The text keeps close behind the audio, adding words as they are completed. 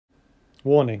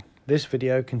Warning, this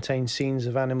video contains scenes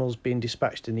of animals being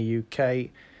dispatched in the UK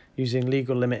using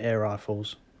legal limit air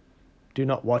rifles. Do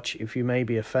not watch if you may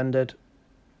be offended.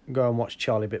 Go and watch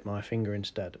Charlie Bit My Finger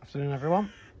instead. Afternoon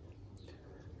everyone.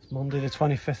 It's Monday the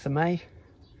 25th of May.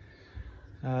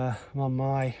 I'm on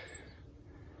my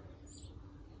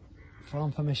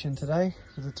farm permission today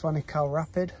with a 20 cal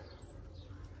Rapid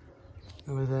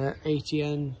and with an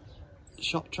ATN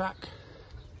Shot Trak.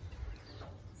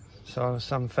 So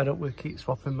I'm fed up with keep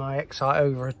swapping my X-Sight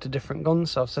over to different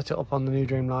guns, so I've set it up on the new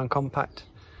Dreamline Compact.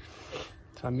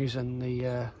 So I'm using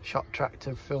the Shot Trak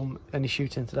to film any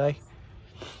shooting today.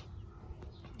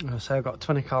 So I've got a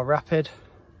 20 cal Rapid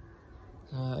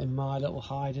in my little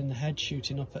hide in the hedge,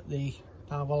 shooting up at the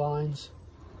power lines,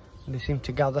 and they seem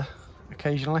to gather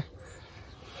occasionally.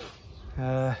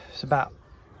 It's about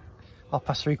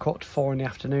 3:15, 4 in the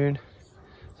afternoon,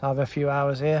 so I have a few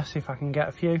hours here, see if I can get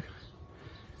a few,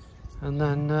 and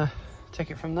then take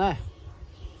it from there.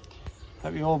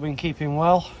 Hope you've all been keeping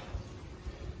well.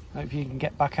 Hope you can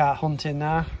get back out hunting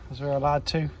now, as we're allowed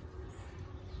to.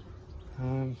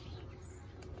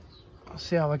 I'll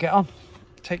see how I get on.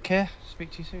 Take care,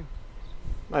 speak to you soon.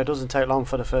 It doesn't take long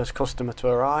for the first customer to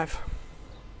arrive.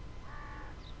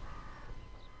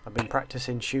 I've been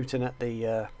practicing shooting at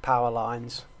the power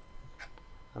lines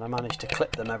and I managed to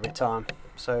clip them every time.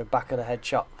 So back of the head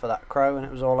shot for that crow and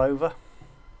it was all over.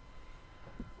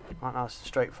 Quite nice and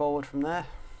straightforward from there.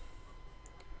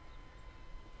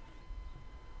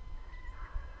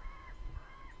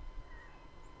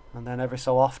 And then every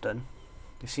so often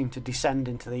they seem to descend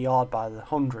into the yard by the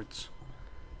hundreds.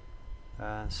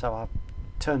 So I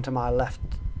turn to my left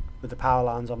with the power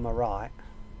lines on my right,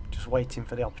 just waiting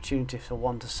for the opportunity for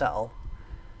one to settle,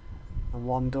 and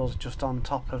one does just on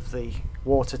top of the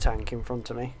water tank in front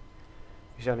of me.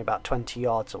 He's only about 20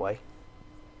 yards away,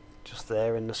 just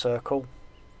there in the circle.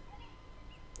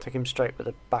 Take him straight with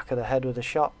the back of the head with a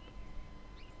shot,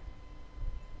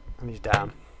 and he's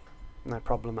down. No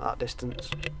problem at that distance.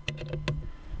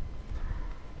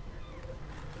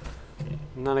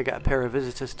 And then I get a pair of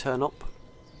visitors turn up,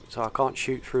 so I can't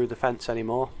shoot through the fence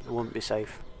anymore. It wouldn't be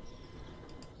safe.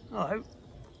 Hello.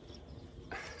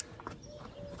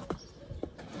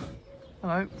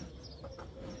 Hello.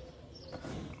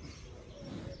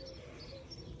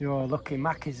 You're lucky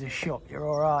Mackie's is shut, you're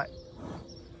alright.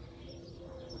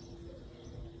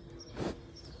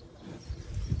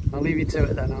 I'll leave you to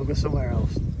it then, I'll go somewhere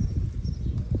else.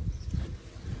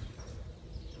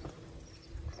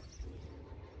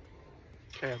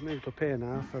 Okay, I've moved up here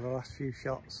now for the last few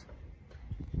shots.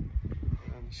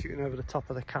 I'm shooting over the top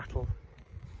of the cattle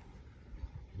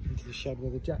into the shed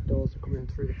where the jackdaws are coming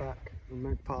through the back and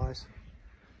magpies.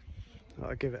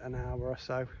 I'll give it an hour or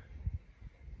so.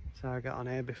 So I get on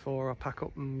here before I pack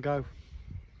up and go.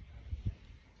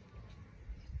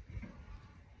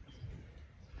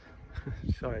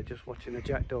 Sorry, just watching a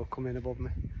jackdaw come in above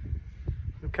me.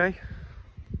 Okay.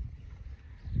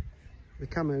 The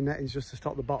camo net is just to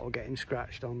stop the bottle getting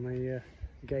scratched on the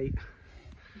gate.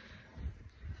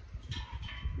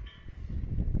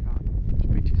 Right,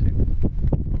 speak to you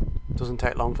soon. Doesn't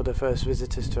take long for the first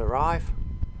visitors to arrive.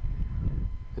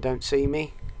 They don't see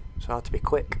me, so I have to be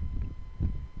quick.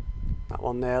 That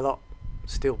one there, look,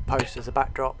 steel post as a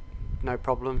backdrop, no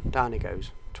problem. Down he goes,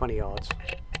 20 yards.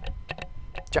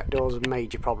 Jackdaw's a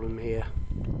major problem here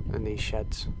in these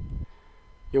sheds.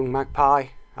 Young magpie,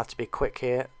 had to be quick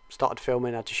here. Started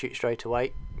filming, had to shoot straight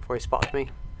away before he spotted me.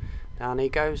 Down he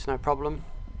goes, no problem.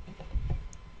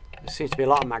 There seems to be a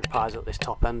lot of magpies at this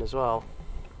top end as well.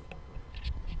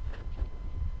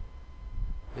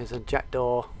 There's a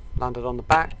jackdaw landed on the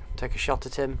back, take a shot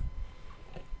at him.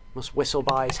 Must whistle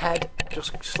by his head,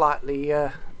 just slightly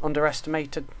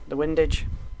underestimated the windage.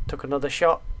 Took another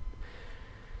shot.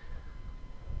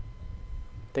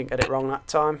 Didn't get it wrong that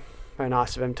time. Very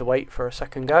nice of him to wait for a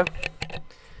second go.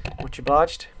 Much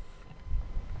obliged.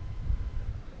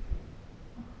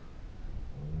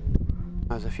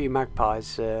 There's a few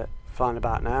magpies flying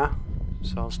about now,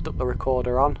 so I'll stuck the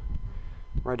recorder on,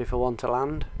 ready for one to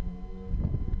land.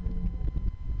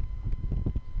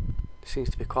 Seems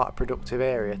to be quite a productive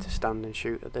area to stand and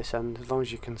shoot at this end, as long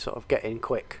as you can sort of get in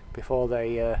quick before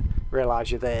they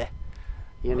realise you're there.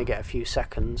 You only get a few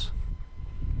seconds.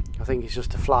 I think it's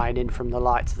just the flying in from the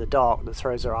light to the dark that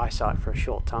throws their eyesight for a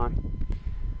short time.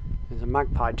 There's a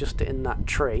magpie just in that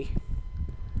tree.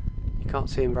 You can't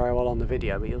see him very well on the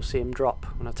video, but you'll see him drop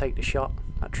when I take the shot.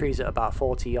 That tree's at about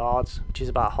 40 yards, which is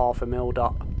about half a mil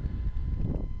dot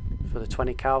for the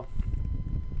 20 cal.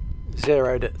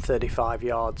 Zeroed at 35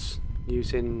 yards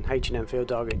using H&M field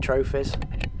target trophies.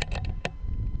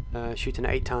 Shooting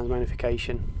at 8 times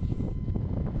magnification.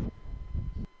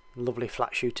 Lovely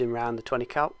flat shooting round the 20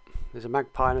 cal. There's a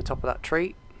magpie on the top of that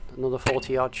tree. Another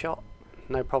 40-yard shot.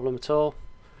 No problem at all.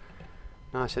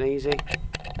 Nice and easy.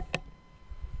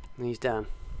 And he's down.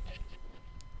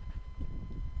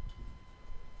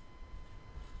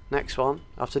 Next one,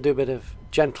 I have to do a bit of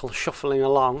gentle shuffling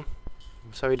along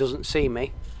so he doesn't see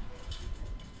me.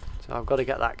 So I've got to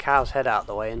get that cow's head out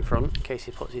the way in front in case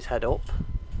he puts his head up.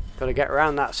 Got to get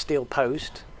around that steel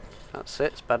post. That's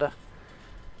it, it's better.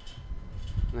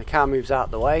 And the cow moves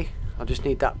out the way. I just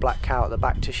need that black cow at the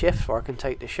back to shift before I can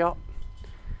take the shot.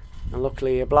 And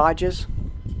luckily he obliges.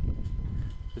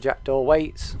 The jackdaw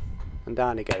waits and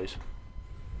down he goes.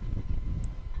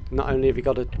 Not only have you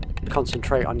got to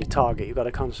concentrate on your target, you've got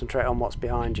to concentrate on what's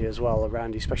behind you as well,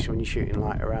 around you, especially when you're shooting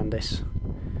like around this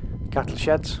cattle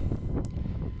sheds.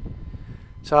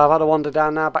 So I've had a wander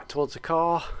down now back towards the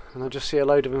car, and I just see a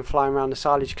load of them flying around the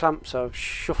silage clamp, so I've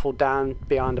shuffled down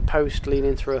behind a post,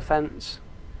 leaning through a fence.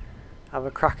 Have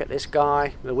a crack at this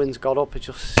guy. The wind's got up, it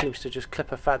just seems to just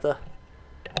clip a feather.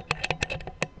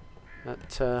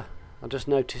 But I just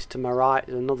noticed to my right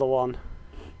there's another one.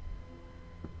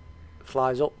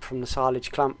 Flies up from the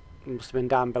silage clamp, must have been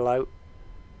down below.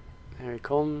 There he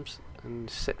comes and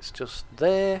sits just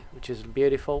there, which is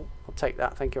beautiful. I'll take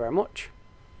that, thank you very much.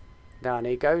 Down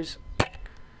he goes,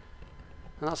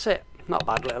 and that's it. Not a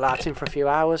bad little outing for a few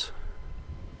hours.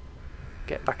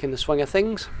 Get back in the swing of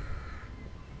things.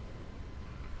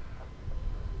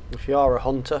 If you are a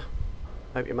hunter,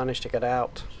 hope you manage to get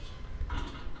out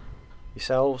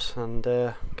yourselves and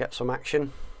get some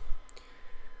action.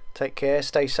 Take care,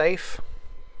 stay safe,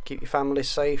 keep your families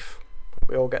safe.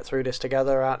 We all get through this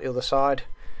together out the other side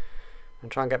and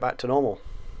try and get back to normal.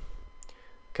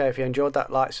 Okay, if you enjoyed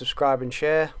that, like, subscribe and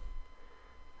share.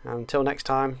 And until next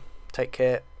time, take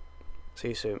care. See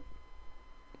you soon.